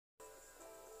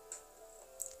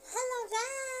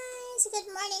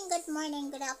good morning,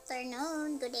 good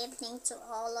afternoon, good evening to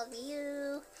all of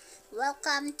you.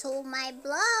 Welcome to my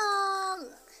blog.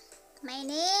 My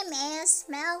name is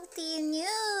Melty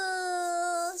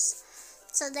News.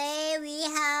 Today we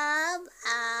have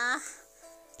a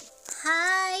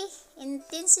high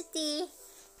intensity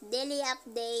daily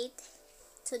update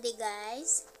today,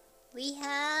 guys. We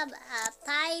have a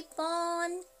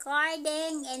typhoon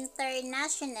KARDING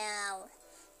International.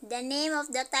 The name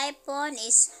of the typhoon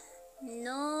is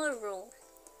NORU.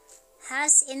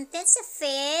 Has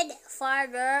intensified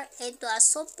further into a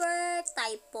super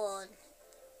typhoon.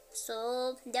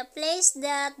 So the place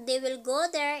that they will go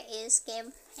there is in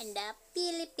the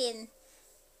Philippines.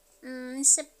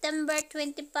 September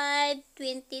 25,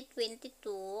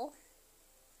 2022.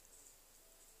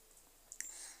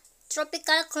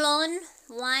 Tropical clone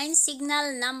wind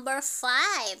signal number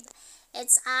 5.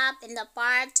 It's up in the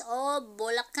part of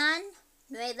Bulacan,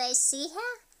 Nueva Ecija,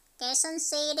 Quezon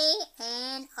City,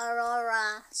 and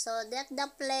Aurora. So that's the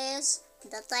place,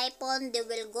 the typhoon, they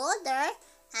will go there.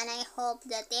 And I hope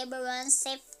that everyone's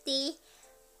safety.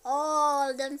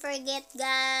 Oh, don't forget,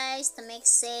 guys, to make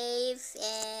safe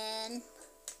and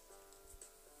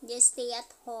just stay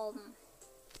at home.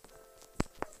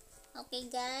 Okay,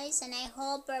 guys, and I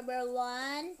hope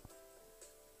everyone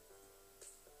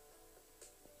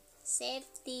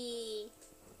safety.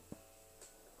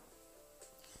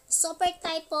 Super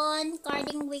typhoon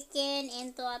KARDING weakened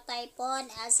into a typhoon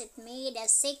as it made a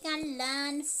second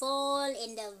landfall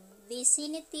in the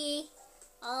vicinity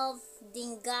of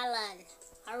Dingalan,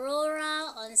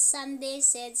 Aurora on Sunday,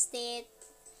 said state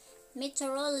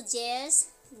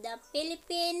meteorologists. The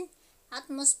Philippine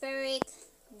Atmospheric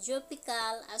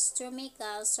Tropical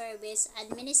Astronomical Service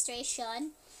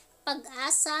Administration,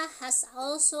 PAG-ASA, has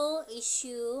also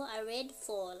issued a red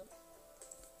fall.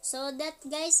 So that,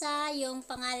 guys, yung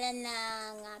pangalan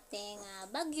ng ating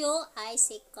bagyo ay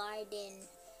si KARDING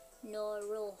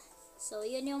NORU. So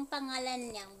yun yung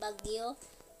pangalan niyang bagyo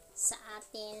sa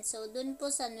atin. So dun po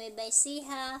sa Nueva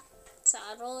Ecija, sa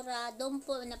Aurora, dun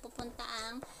po napupunta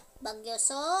ang bagyo.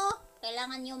 So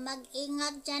kailangan nyo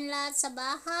mag-ingat dyan lahat sa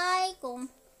bahay. Kung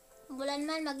bulan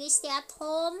man, mag-stay at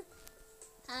home.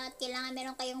 At kailangan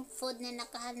meron kayong food na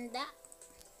nakahanda.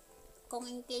 Kung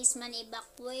in case man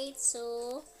evacuate.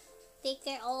 So, take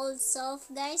care also,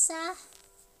 guys,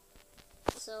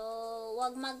 So,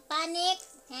 wag mag-panic.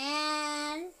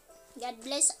 And, God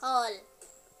bless all.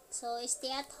 So, stay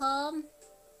at home.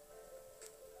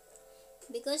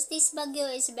 Because this bagyo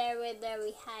is very,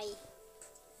 very high.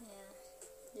 Yeah.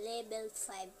 Level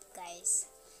 5,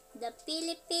 guys. The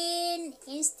Philippine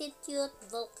Institute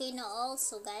volcano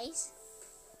also, guys.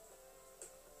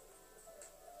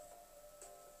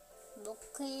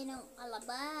 Volcano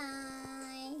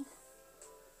Alabay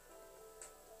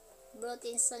brought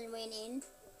in some wind in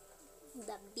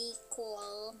the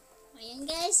Bicol. Ayan,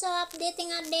 guys, so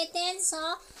updating. So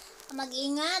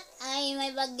mag-ingat, ay may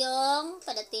bagyong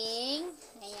padating.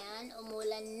 Ayan,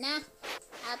 umulan na.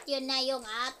 At yun na yung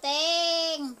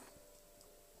ating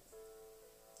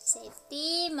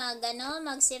safety,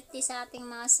 mag-safety sa ating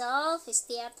mga self,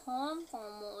 stay at home kung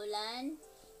umuulan.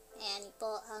 Ayan po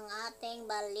ang ating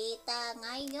balita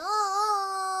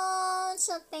ngayon.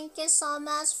 So thank you so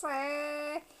much for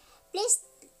please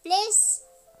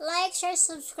like, share,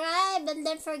 subscribe, and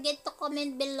don't forget to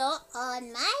comment below on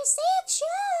my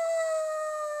section.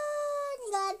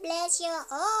 God bless you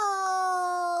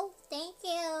all. Thank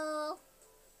you.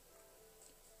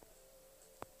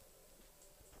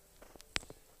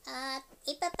 At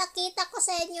ipapakita ko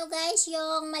sa inyo, guys,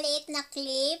 yung maliit na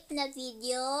clip na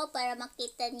video para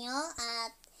makita nyo.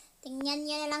 At tingnan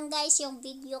nyo na lang, guys, yung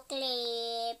video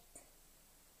clip.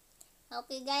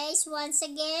 Okay, guys, once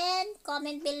again,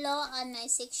 comment below on my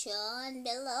section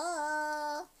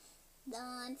below.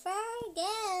 Don't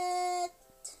forget.